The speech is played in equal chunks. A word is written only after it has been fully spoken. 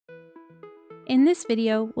In this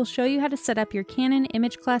video, we'll show you how to set up your Canon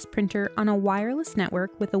imageCLASS printer on a wireless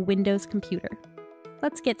network with a Windows computer.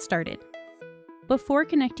 Let's get started. Before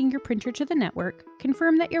connecting your printer to the network,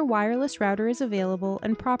 confirm that your wireless router is available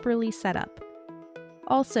and properly set up.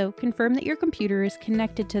 Also, confirm that your computer is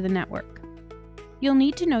connected to the network. You'll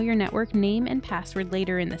need to know your network name and password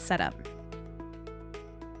later in the setup.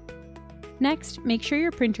 Next, make sure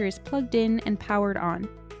your printer is plugged in and powered on.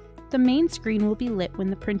 The main screen will be lit when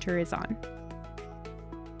the printer is on.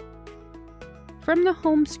 From the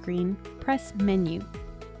home screen, press Menu.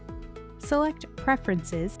 Select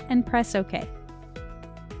Preferences and press OK.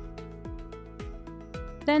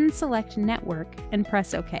 Then select Network and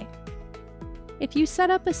press OK. If you set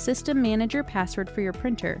up a System Manager password for your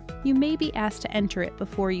printer, you may be asked to enter it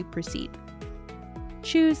before you proceed.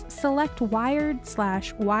 Choose Select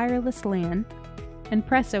Wired/Wireless LAN and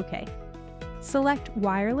press OK. Select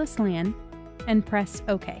Wireless LAN and press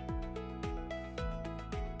OK.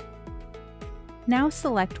 Now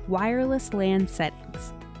select Wireless LAN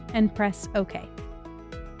Settings and press OK.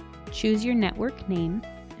 Choose your network name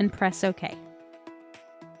and press OK.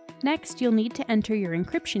 Next, you'll need to enter your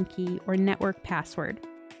encryption key or network password.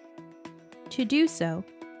 To do so,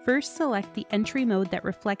 first select the entry mode that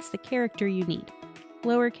reflects the character you need,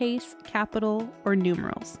 lowercase, capital, or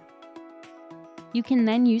numerals. You can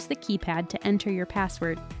then use the keypad to enter your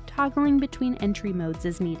password, toggling between entry modes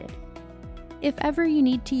as needed. If ever you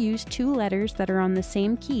need to use two letters that are on the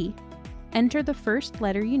same key, enter the first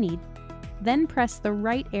letter you need, then press the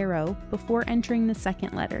right arrow before entering the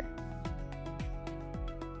second letter.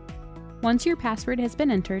 Once your password has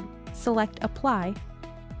been entered, select Apply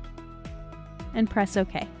and press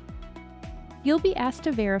OK. You'll be asked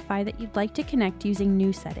to verify that you'd like to connect using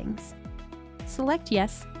new settings. Select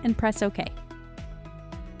Yes and press OK.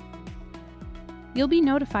 You'll be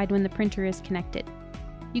notified when the printer is connected.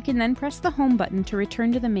 You can then press the Home button to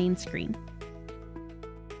return to the main screen.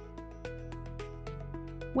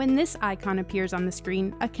 When this icon appears on the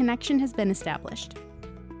screen, a connection has been established.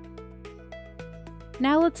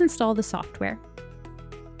 Now let's install the software.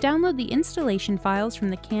 Download the installation files from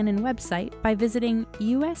the Canon website by visiting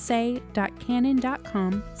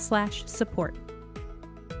usa.canon.com/support.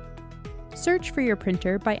 Search for your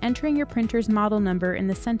printer by entering your printer's model number in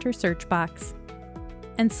the center search box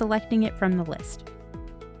and selecting it from the list.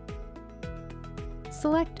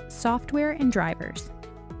 Select Software and Drivers.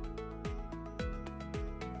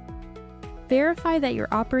 Verify that your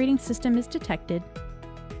operating system is detected.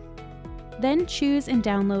 Then choose and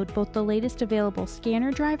download both the latest available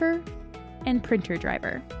scanner driver and printer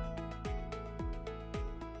driver.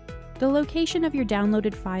 The location of your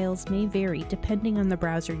downloaded files may vary depending on the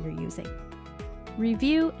browser you're using.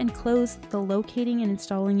 Review and close the Locating and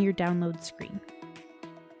Installing Your Download screen.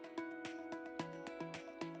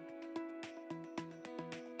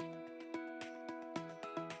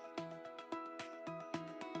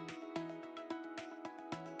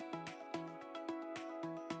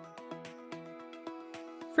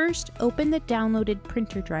 First, open the downloaded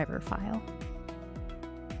printer driver file.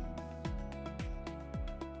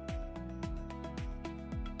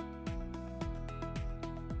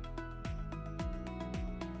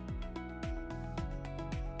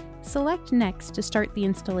 Select Next to start the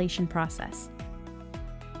installation process.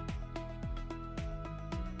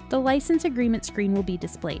 The license agreement screen will be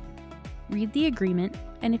displayed. Read the agreement,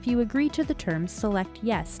 and if you agree to the terms, select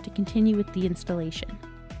Yes to continue with the installation.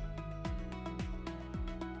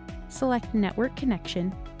 Select Network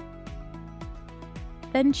Connection,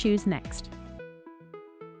 then choose Next.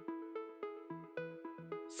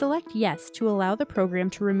 Select Yes to allow the program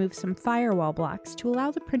to remove some firewall blocks to allow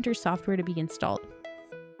the printer software to be installed.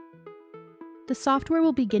 The software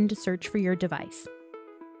will begin to search for your device.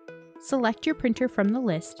 Select your printer from the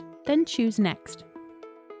list, then choose Next.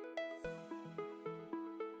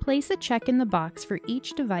 Place a check in the box for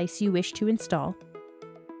each device you wish to install,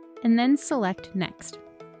 and then select Next.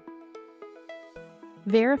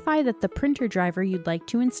 Verify that the printer driver you'd like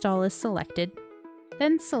to install is selected,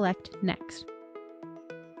 then select Next.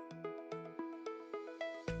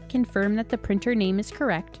 Confirm that the printer name is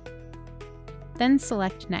correct, then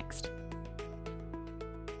select Next.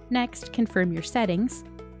 Next, confirm your settings,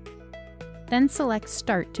 then select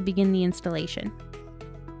Start to begin the installation.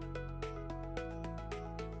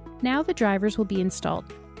 Now the drivers will be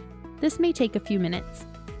installed. This may take a few minutes.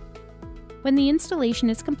 When the installation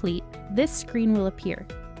is complete, this screen will appear.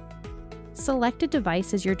 Select a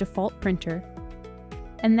device as your default printer,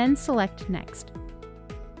 and then select Next.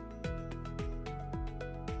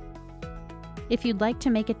 If you'd like to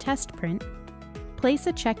make a test print, place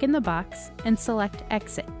a check in the box and select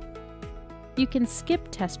Exit. You can skip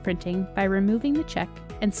test printing by removing the check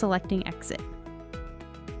and selecting Exit.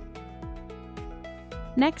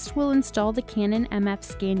 Next, we'll install the Canon MF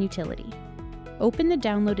Scan utility. Open the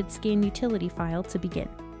downloaded Scan utility file to begin.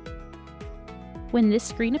 When this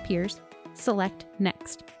screen appears, select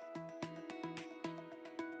Next.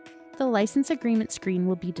 The license agreement screen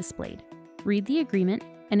will be displayed. Read the agreement,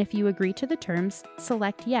 and if you agree to the terms,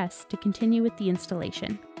 select Yes to continue with the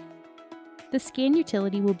installation. The Scan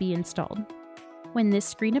utility will be installed. When this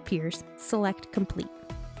screen appears, select Complete.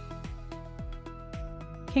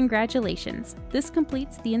 Congratulations! This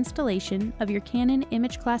completes the installation of your Canon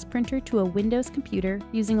imageCLASS printer to a Windows computer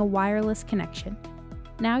using a wireless connection.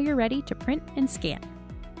 Now you're ready to print and scan.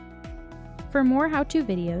 For more how-to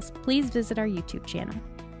videos, please visit our YouTube channel.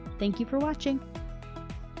 Thank you for watching.